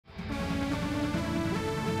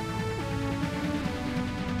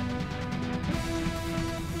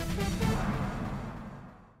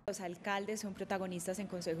alcaldes son protagonistas en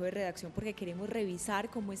Consejo de Redacción porque queremos revisar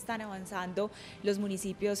cómo están avanzando los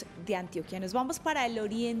municipios de Antioquia. Nos vamos para el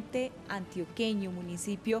oriente antioqueño,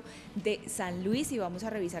 municipio de San Luis, y vamos a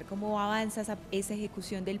revisar cómo avanza esa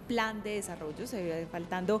ejecución del plan de desarrollo. Se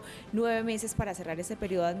faltando 9 meses para cerrar este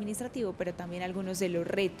periodo administrativo, pero también algunos de los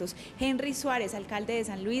retos. Henry Suárez, alcalde de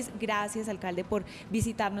San Luis, gracias, alcalde, por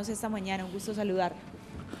visitarnos esta mañana. Un gusto saludar.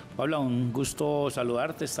 Paula, un gusto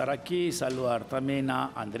saludarte, estar aquí y saludar también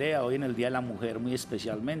a Andrea, hoy en el Día de la Mujer, muy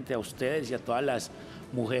especialmente a ustedes y a todas las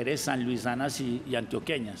mujeres sanluisanas y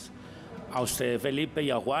antioqueñas. A usted, Felipe,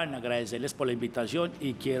 y a Juan, agradecerles por la invitación,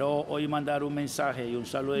 y quiero hoy mandar un mensaje y un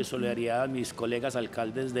saludo de solidaridad a mis colegas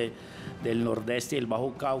alcaldes del Nordeste y el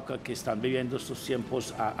Bajo Cauca que están viviendo estos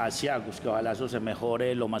tiempos aciagos, que ojalá eso se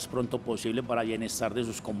mejore lo más pronto posible para el bienestar de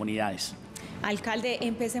sus comunidades. Alcalde,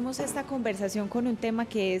 empecemos esta conversación con un tema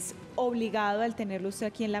que es obligado al tenerlo usted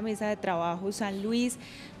aquí en la mesa de trabajo. San Luis,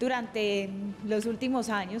 durante los últimos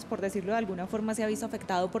años, por decirlo de alguna forma, se ha visto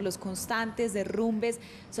afectado por los constantes derrumbes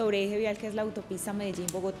sobre eje vial que es la autopista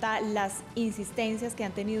Medellín-Bogotá, las insistencias que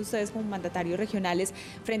han tenido ustedes como mandatarios regionales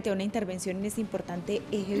frente a una intervención en este importante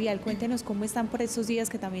eje vial. Cuéntenos cómo están por estos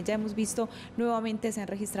días que también ya hemos visto nuevamente se han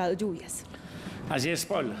registrado lluvias. Así es,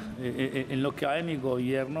 Paula. En lo que va de mi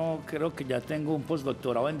gobierno, creo que ya tengo un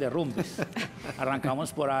postdoctorado en derrumbes.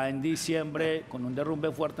 Arrancamos por ahí en diciembre con un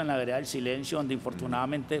derrumbe fuerte en la vereda del Silencio, donde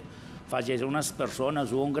infortunadamente fallecieron unas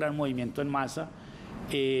personas, hubo un gran movimiento en masa.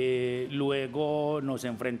 Luego nos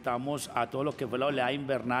enfrentamos a todo lo que fue la oleada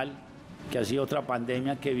invernal, que ha sido otra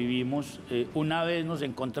pandemia que vivimos. Una vez nos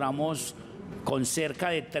encontramos con cerca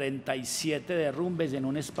de 37 derrumbes en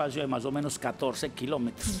un espacio de más o menos 14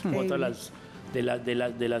 kilómetros. Otra de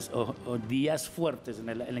las días fuertes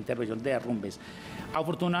en la intervención de derrumbes.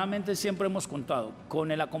 Afortunadamente siempre hemos contado con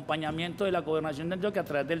el acompañamiento de la Gobernación de Antioquia a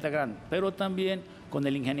través del DEGRAN, pero también con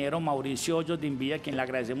el ingeniero Mauricio Hoyos de Invía, a quien le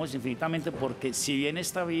agradecemos infinitamente, porque si bien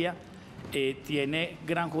esta vía tiene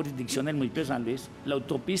gran jurisdicción en el municipio de San Luis, la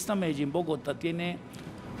autopista Medellín-Bogotá tiene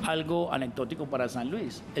algo anecdótico para San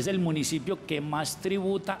Luis. Es el municipio que más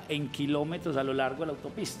tributa en kilómetros a lo largo de la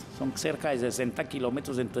autopista. Son cerca de 60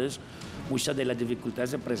 kilómetros, entonces muchas de las dificultades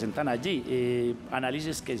se presentan allí.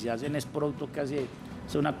 Análisis que se hacen es producto que hace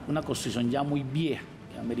una construcción ya muy vieja,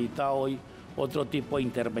 que amerita hoy otro tipo de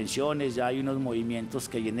intervenciones, ya hay unos movimientos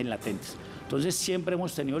que vienen latentes. Entonces siempre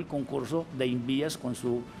hemos tenido el concurso de Invías con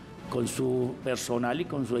su personal y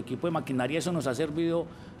con su equipo de maquinaria. Eso nos ha servido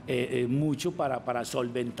mucho para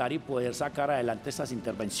solventar y poder sacar adelante estas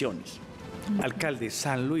intervenciones. Alcalde,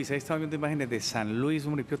 San Luis, ahí estamos viendo imágenes de San Luis,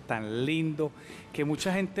 un municipio tan lindo que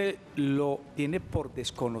mucha gente lo tiene por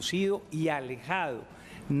desconocido y alejado.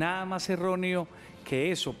 Nada más erróneo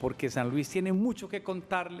que eso, porque San Luis tiene mucho que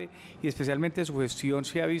contarle y especialmente su gestión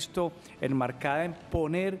se ha visto enmarcada en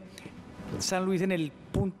poner San Luis en el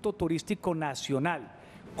punto turístico nacional.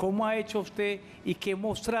 ¿Cómo ha hecho usted y qué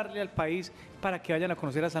mostrarle al país para que vayan a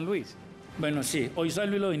conocer a San Luis? Bueno, sí, hoy San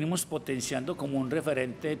Luis lo venimos potenciando como un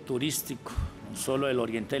referente turístico, no solo del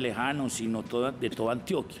Oriente Lejano, sino de toda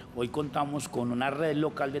Antioquia. Hoy contamos con una red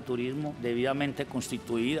local de turismo debidamente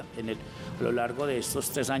constituida. A lo largo de estos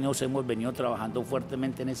 3 años hemos venido trabajando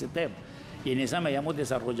fuertemente en ese tema, y en esa medida hemos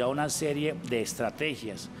desarrollado una serie de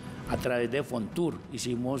estrategias. A través de Fontur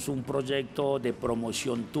hicimos un proyecto de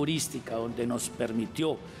promoción turística donde nos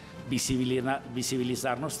permitió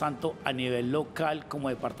visibilizarnos tanto a nivel local como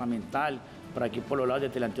departamental. Por aquí por los lados de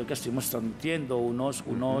Teleantioquia estuvimos transmitiendo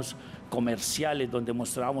unos comerciales donde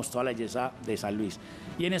mostrábamos toda la belleza de San Luis.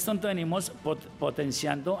 Y en esto venimos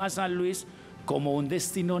potenciando a San Luis como un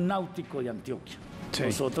destino náutico de Antioquia. Sí.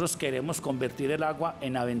 Nosotros queremos convertir el agua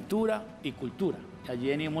en aventura y cultura. Y allí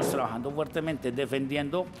venimos trabajando fuertemente,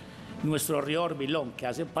 defendiendo nuestro río Orbilón, que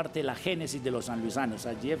hace parte de la génesis de los sanluisanos,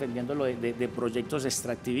 allí defendiéndolo de proyectos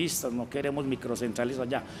extractivistas. No queremos microcentrales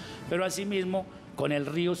allá, pero asimismo con el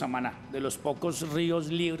río Samaná, de los pocos ríos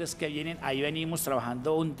libres que vienen, ahí venimos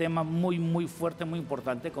trabajando un tema muy fuerte, muy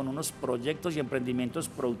importante, con unos proyectos y emprendimientos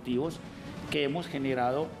productivos que hemos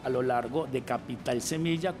generado a lo largo de Capital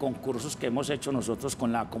Semilla, concursos que hemos hecho nosotros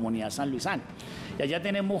con la comunidad sanluisana. Y allá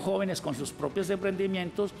tenemos jóvenes con sus propios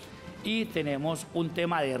emprendimientos y tenemos un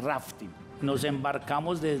tema de rafting. Nos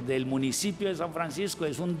embarcamos desde el municipio de San Francisco,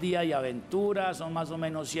 es un día de aventura, son más o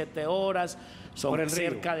menos 7 horas, son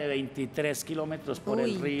cerca de 23 kilómetros por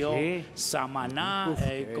el río Samaná,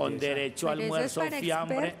 con derecho a almuerzo,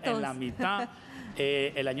 fiambre en la mitad.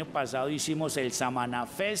 El año pasado hicimos el Samaná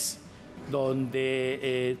Fest,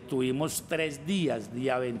 donde tuvimos 3 días de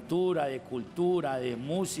aventura, de cultura, de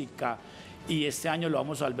música, y este año lo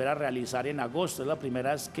vamos a volver a realizar en agosto. Es la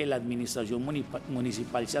primera vez que la administración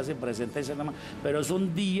municipal se hace presente en ese tema, pero es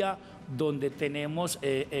un día donde tenemos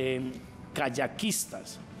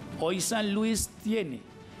kayakistas. Hoy San Luis tiene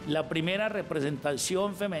la primera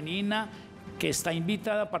representación femenina que está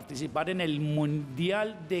invitada a participar en el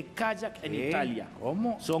Mundial de Kayak en Italia.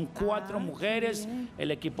 ¿Cómo? Son 4 mujeres,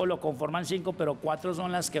 el equipo lo conforman 5, pero 4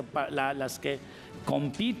 son las que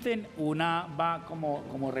compiten, una va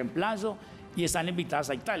como reemplazo y están invitadas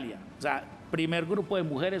a Italia. O sea, primer grupo de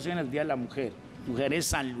mujeres hoy en el Día de la Mujer. Mujeres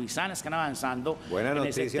sanluisanas que están avanzando. Buena en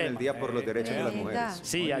ese noticia en tema. el Día por los Derechos de las Mujeres.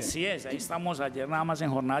 Sí, así es. Ahí estamos ayer nada más en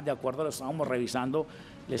jornadas de acuerdo, lo estábamos revisando,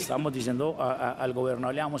 le estábamos diciendo al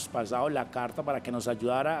gobernador, le habíamos pasado la carta para que nos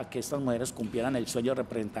ayudara a que estas mujeres cumplieran el sueño de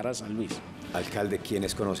representar a San Luis. Alcalde,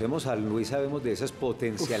 quienes conocemos a Luis sabemos de esas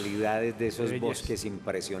potencialidades, de esos bosques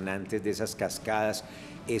impresionantes, de esas cascadas,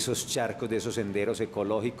 esos charcos, de esos senderos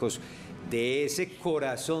ecológicos, de ese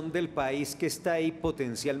corazón del país que está ahí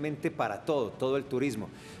potencialmente para todo el turismo.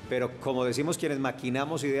 Pero como decimos quienes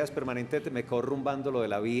maquinamos ideas permanentemente, me quedo rumbando lo de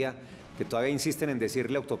la vía, que todavía insisten en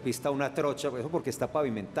decirle autopista a una trocha, eso porque está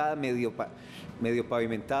pavimentada, medio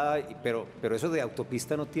pavimentada, pero eso de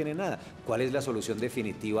autopista no tiene nada. ¿Cuál es la solución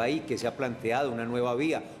definitiva ahí? ¿Qué se ha planteado? ¿Una nueva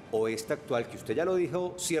vía? ¿O esta actual, que usted ya lo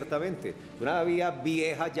dijo ciertamente, una vía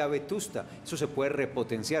vieja ya vetusta? Eso se puede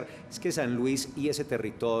repotenciar. Es que San Luis y ese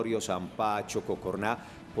territorio, San Pacho, Cocorná,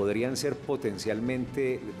 podrían ser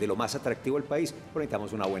potencialmente de lo más atractivo del país, pero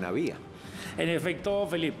necesitamos una buena vía. En efecto,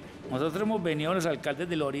 Felipe, nosotros hemos venido los alcaldes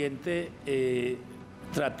del Oriente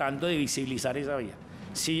tratando de visibilizar esa vía.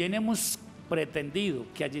 Si bien hemos pretendido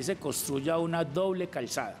que allí se construya una doble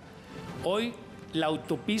calzada, hoy la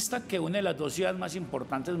autopista que une las 2 ciudades más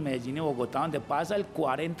importantes, Medellín y Bogotá, donde pasa el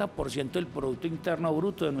 40% del Producto Interno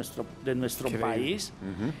Bruto de nuestro país,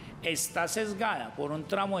 está sesgada por un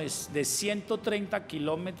tramo de 130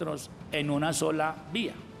 kilómetros en una sola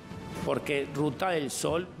vía, porque Ruta del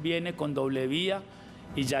Sol viene con doble vía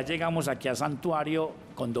y ya llegamos aquí a Santuario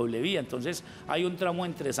con doble vía. Entonces hay un tramo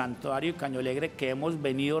entre Santuario y Caño Alegre que hemos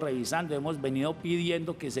venido revisando, hemos venido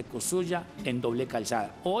pidiendo que se construya en doble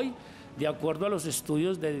calzada. Hoy, de acuerdo a los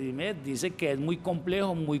estudios de DIMED, dice que es muy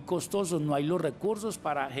complejo, muy costoso, no hay los recursos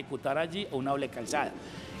para ejecutar allí una doble calzada.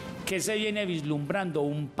 ¿Qué se viene vislumbrando?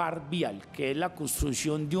 Un par vial, que es la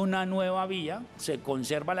construcción de una nueva vía, se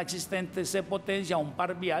conserva la existente, se potencia un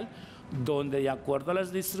par vial, donde de acuerdo a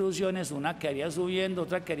las distribuciones, una quedaría subiendo,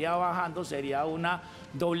 otra quedaría bajando, sería una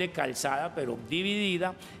doble calzada, pero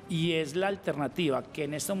dividida, y es la alternativa que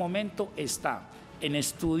en este momento está en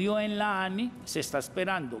estudio en la ANI. Se está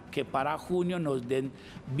esperando que para junio nos den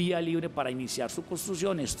vía libre para iniciar su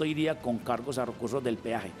construcción. Esto iría con cargos a recursos del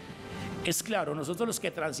peaje. Es claro, nosotros los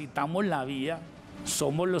que transitamos la vía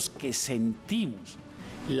somos los que sentimos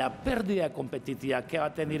la pérdida de competitividad que va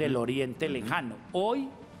a tener el Oriente Lejano. Hoy,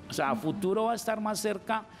 o sea, a futuro va a estar más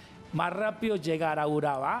cerca, más rápido llegar a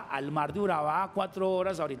Urabá, al mar de Urabá, 4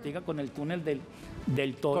 horas ahorita con el túnel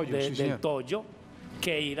del Toyo,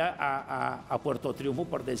 que ir a Puerto Triunfo,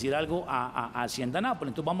 por decir algo, a Hacienda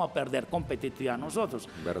Nápoles. Entonces vamos a perder competitividad nosotros.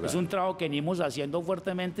 ¿Verdad? Es un trabajo que venimos haciendo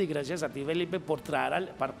fuertemente, y gracias a ti, Felipe, por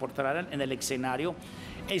traer en el escenario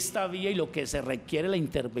esta vía y lo que se requiere la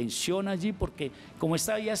intervención allí, porque como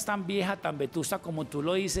esta vía es tan vieja, tan vetusta como tú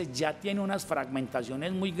lo dices, ya tiene unas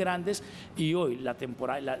fragmentaciones muy grandes, y hoy la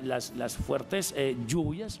temporada, las fuertes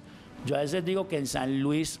lluvias, yo a veces digo que en San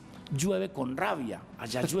Luis llueve con rabia,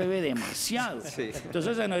 allá llueve demasiado. Sí.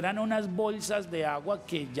 Entonces se nos eran unas bolsas de agua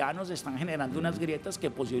que ya nos están generando unas grietas que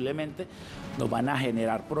posiblemente nos van a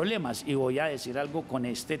generar problemas. Y voy a decir algo con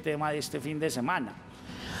este tema de este fin de semana.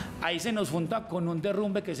 Ahí se nos junta con un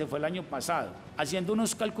derrumbe que se fue el año pasado. Haciendo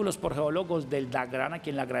unos cálculos por geólogos del DAGRAN, a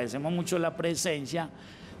quien le agradecemos mucho la presencia,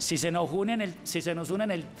 si se nos unen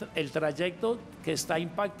el trayecto que está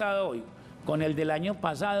impactado hoy con el del año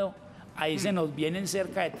pasado, ahí se nos vienen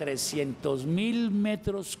cerca de 300.000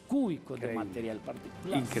 metros cúbicos de material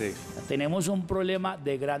particular. Increíble. Tenemos un problema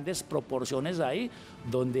de grandes proporciones ahí,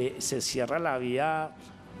 donde se cierra la vía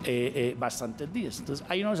bastantes días. Entonces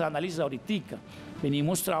hay unos análisis ahorita.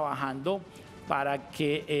 Venimos trabajando para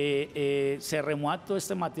que se remueva todo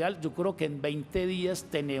este material. Yo creo que en 20 días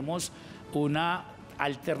tenemos una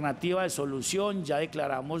alternativa de solución. Ya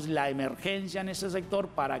declaramos la emergencia en este sector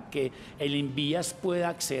para que el Invías pueda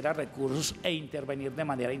acceder a recursos e intervenir de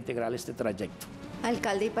manera integral este trayecto.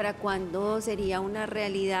 Alcalde, ¿y para cuándo sería una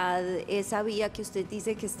realidad esa vía que usted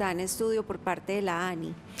dice que está en estudio por parte de la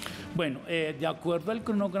ANI? Bueno, de acuerdo al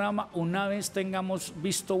cronograma, una vez tengamos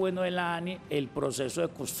visto bueno de la ANI, el proceso de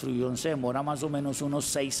construcción se demora más o menos unos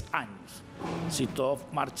 6 años. Si todo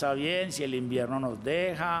marcha bien, si el invierno nos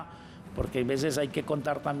deja, porque a veces hay que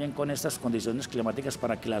contar también con estas condiciones climáticas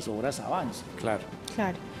para que las obras avancen. Claro.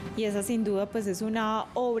 Claro, y esa sin duda pues es una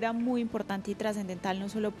obra muy importante y trascendental no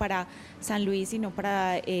solo para San Luis, sino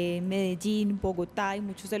para Medellín, Bogotá y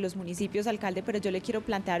muchos de los municipios, alcalde, pero yo le quiero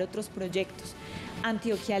plantear otros proyectos.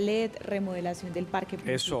 Antioquia LED, remodelación del parque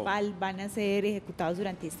principal, ¿van a ser ejecutados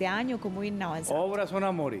durante este año? ¿Cómo vienen avanzando? Obras son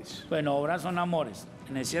amores. Bueno, obras son amores.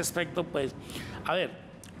 En ese aspecto, pues, a ver,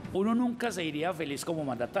 uno nunca se iría feliz como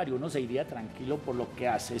mandatario, uno se iría tranquilo por lo que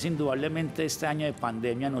hace. Indudablemente este año de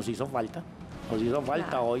pandemia nos hizo falta.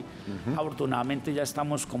 Hoy. Afortunadamente ya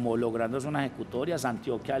estamos como logrando unas ejecutorias.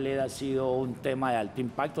 Antioquia LED ha sido un tema de alto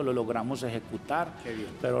impacto, lo logramos ejecutar,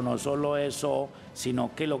 pero no solo eso,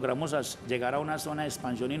 sino que logramos llegar a una zona de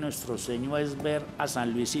expansión y nuestro sueño es ver a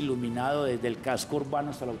San Luis iluminado desde el casco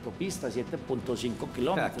urbano hasta la autopista, 7.5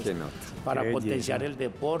 kilómetros, para potenciar el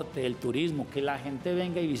deporte, el turismo, que la gente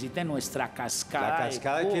venga y visite nuestra cascada. La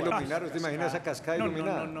cascada hay que iluminar, ¿usted imagina esa cascada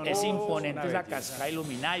iluminada? Es imponente esa cascada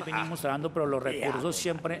iluminada y venimos trabajando, pero los recursos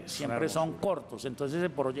siempre son cortos, entonces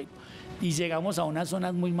el proyecto, y llegamos a unas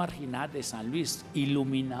zonas muy marginadas de San Luis,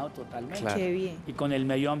 iluminado totalmente. Claro. Qué bien. Y con el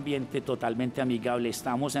medio ambiente totalmente amigable.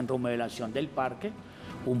 Estamos en remodelación del parque,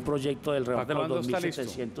 un proyecto del alrededor de los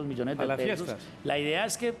 2.700 millones de pesos. Fiestas. La idea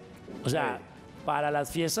es que, o sea, para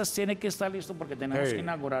las fiestas tiene que estar listo porque tenemos que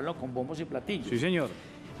inaugurarlo con bombos y platillos. Sí, señor.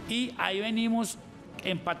 Y ahí venimos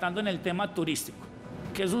empatando en el tema turístico.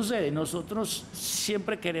 ¿Qué sucede? Nosotros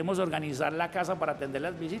siempre queremos organizar la casa para atender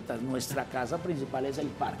las visitas. Nuestra casa principal es el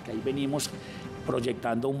parque. Ahí venimos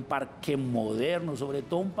proyectando un parque moderno, sobre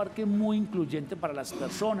todo un parque muy incluyente para las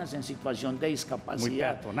personas en situación de discapacidad. Muy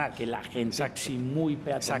peatonal. Que la gente, sí, muy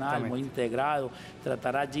peatonal, muy integrado.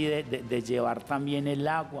 Tratar allí de llevar también el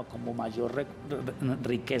agua como mayor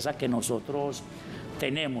riqueza que nosotros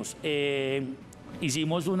tenemos.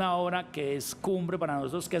 Hicimos una obra que es cumbre para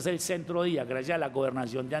nosotros, que es el Centro Día, gracias a la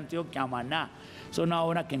Gobernación de Antioquia, Maná. Es una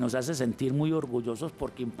obra que nos hace sentir muy orgullosos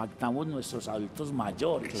porque impactamos nuestros adultos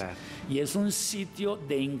mayores. Claro. Y es un sitio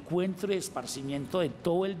de encuentro y esparcimiento de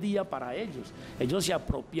todo el día para ellos. Ellos se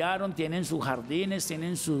apropiaron, tienen sus jardines,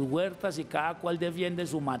 tienen sus huertas y cada cual defiende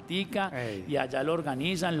su matica y allá lo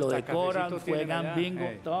organizan, lo decoran, juegan bingo.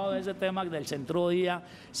 Todo ese tema del Centro Día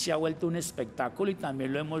se ha vuelto un espectáculo y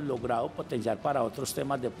también lo hemos logrado potenciar para otros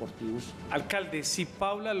temas deportivos. Alcalde, si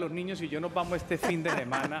Paula, los niños y yo nos vamos este fin de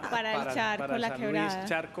semana para el charco, para la San quebrada. Luis,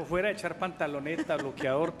 charco, fuera de echar pantaloneta,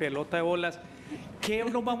 bloqueador, pelota de bolas, ¿qué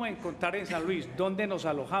nos vamos a encontrar en San Luis? ¿Dónde nos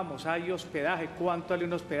alojamos? ¿Hay hospedaje? ¿Cuánto vale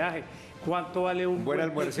un hospedaje? ¿Cuánto vale un buen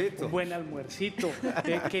almuercito? Un buen almuercito.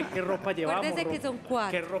 ¿Qué ropa llevamos? Acuérdese que son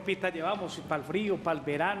 4. ¿Qué ropita llevamos? ¿Para el frío? ¿Para el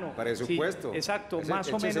verano? Para el supuesto. Sí, exacto,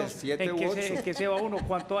 más o menos. ¿En qué se va uno?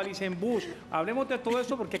 ¿Cuánto vale en bus? Hablemos de todo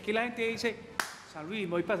esto porque aquí la gente dice, San Luis,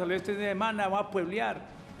 me voy para San Luis este fin de semana, vamos a pueblear.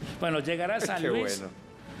 Bueno, llegar a San Luis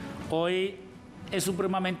hoy es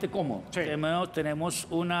supremamente cómodo. Sí. Tenemos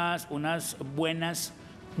un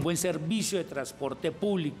buen servicio de transporte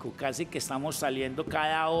público, casi que estamos saliendo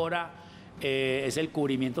cada hora. Es el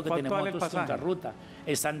cubrimiento que tenemos nosotros contra ruta.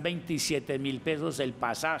 Están 27.000 pesos el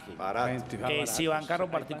pasaje. Si va en carro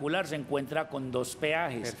particular se encuentra con 2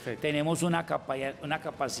 peajes. Perfecto. Tenemos una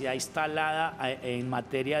capacidad instalada en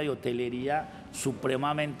materia de hotelería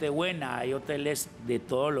supremamente buena. Hay hoteles de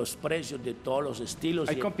todos los precios, de todos los estilos,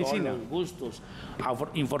 y de todos los gustos.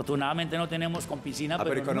 Infortunadamente no tenemos con piscina,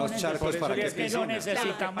 pero con los charcos para que no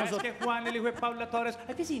necesitamos. Es que Juan, el hijo de Paula, ahora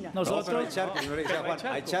hay piscina. Nosotros,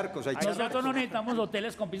 hay charcos. Nosotros no necesitamos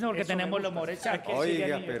hoteles con piscina porque tenemos los mejores charcos.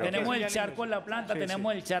 Tenemos el charco en la planta,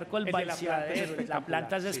 tenemos el charco el balseadero. La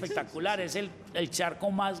planta es espectacular, es el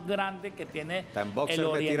charco más grande que tiene el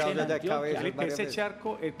oriente de Antioquia. Ese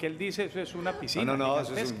charco, el que él dice, eso es una piscina. No,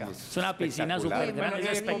 eso es una piscina súper grande,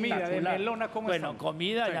 es comida, de melona, ¿cómo bueno,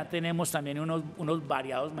 comida, ya tenemos también unos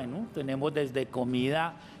variados menús. Tenemos desde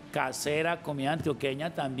comida casera, comida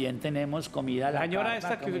antioqueña, también tenemos comida a la señora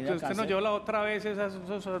carta, esta que usted nos llevó la otra vez,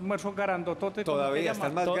 esos almuerzos grandototes. Todavía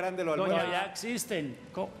están más grandes los almuerzos. Todavía existen.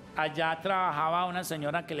 Allá trabajaba una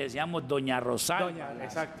señora que le decíamos Doña Rosario.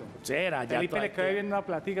 Exacto. Felipe le cae bien una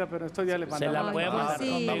platica, pero esto ya le mandamos. Se la puede mandar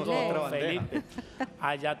conmigo, Felipe.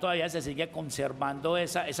 Allá todavía se sigue conservando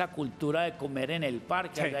esa cultura de comer en el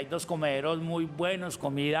parque. Allá hay 2 comederos muy buenos,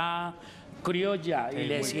 comida criolla, y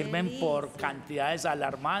le sirven por cantidades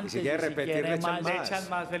alarmantes. Y si quiere repetir, le echan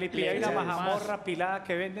más, Felipe. Y hay una majamorra pilada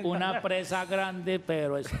que venden. Una presa grande,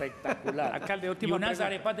 pero espectacular. Alcalde, y unas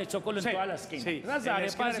arepas de chocolate en todas las esquinas. Sí. Las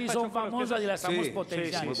arepas sí son famosas y las estamos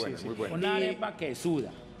potenciando. Muy buena. Una arepa que suda.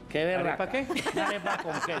 ¿Qué berraca? ¿Arepa qué? Una arepa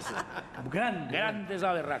con queso. Grande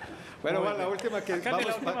esa berraca. Bueno, la última que Alcalde,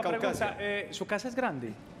 vamos para Caucasia. ¿Su casa es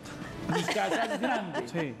grande? Mi casa es grande,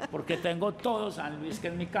 Sí. porque tengo todo San Luis, que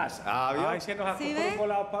es mi casa. Ah, ¿vio? Ay, se nos ¿Sí acostó ve? por un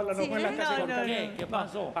volado, Pablo, no ¿Sí fue en la ve? casa. No, ¿Por no, qué? ¿Qué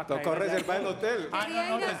pasó? Tocó reservar el hotel. Ah, Quería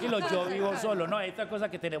no, ir a su tranquilo, yo casa. vivo solo. No, esta cosa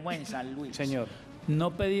que tenemos en San Luis. Señor.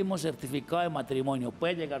 No pedimos certificado de matrimonio.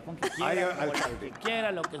 Puede llegar con que quiera, Ay, con alcalde. lo que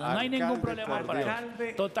quiera, lo que no hay Alcalde, ningún problema por para Dios.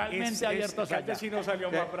 eso. Totalmente abiertos allá. sí no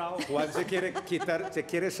salió más bravo. Juan se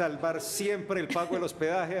quiere salvar siempre el pago del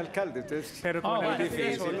hospedaje, alcalde. Entonces, Pero Ah, con bueno, el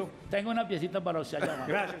difícil. solo. tengo una piecita para usted allá. Juan.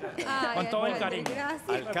 Gracias. Ay, Con todo el alcalde, cariño. gracias.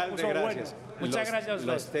 alcalde, puso bueno. gracias. Muchas gracias a usted.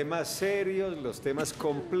 Los temas serios, los temas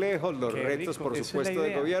complejos, los Qué retos, rico, por esa es la supuesto,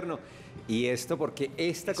 del idea. gobierno. Y esto porque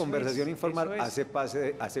esta conversación informal eso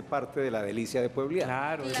es. hace parte de la delicia de Puebla,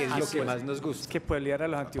 Claro, que es lo así que es. más nos gusta. Es que pueblear a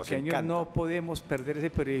los antioqueños encanta. no podemos perder ese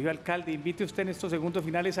privilegio, alcalde. Invite usted en estos segundos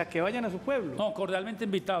finales a que vayan a su pueblo. No, cordialmente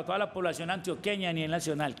invitado a toda la población antioqueña a nivel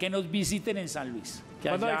nacional que nos visiten en San Luis. Que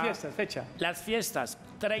 ¿Cuándo hay allá- fiestas? Fecha. Las fiestas,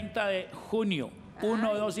 30 de junio,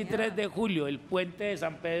 1, 2 y 3 de julio, el puente de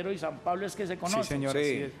San Pedro y San Pablo es que se conoce. Sí, señor. Sí.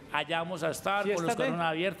 Así es. Allá vamos a estar con ¿Fiestas los de? coronas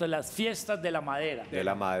abiertos, las fiestas de la madera. De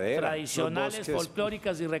la madera. Tradicionales, los bosques.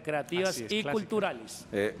 folclóricas y recreativas Así es, y clásicas. culturales.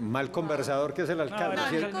 Mal conversador que es el alcalde. No,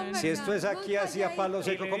 si, mal si esto es aquí conversador. así a palo Y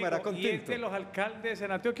seco, le comerá digo, con y es tinto. de los alcaldes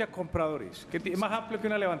en Antioquia compradores, que es más amplio que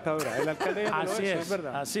una levantadora. El alcalde de Así es es,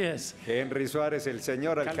 verdad. así es. Henry Suárez, el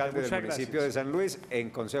señor Alcalde, alcalde del muchas municipio gracias. de San Luis,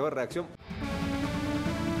 en Consejo de Redacción.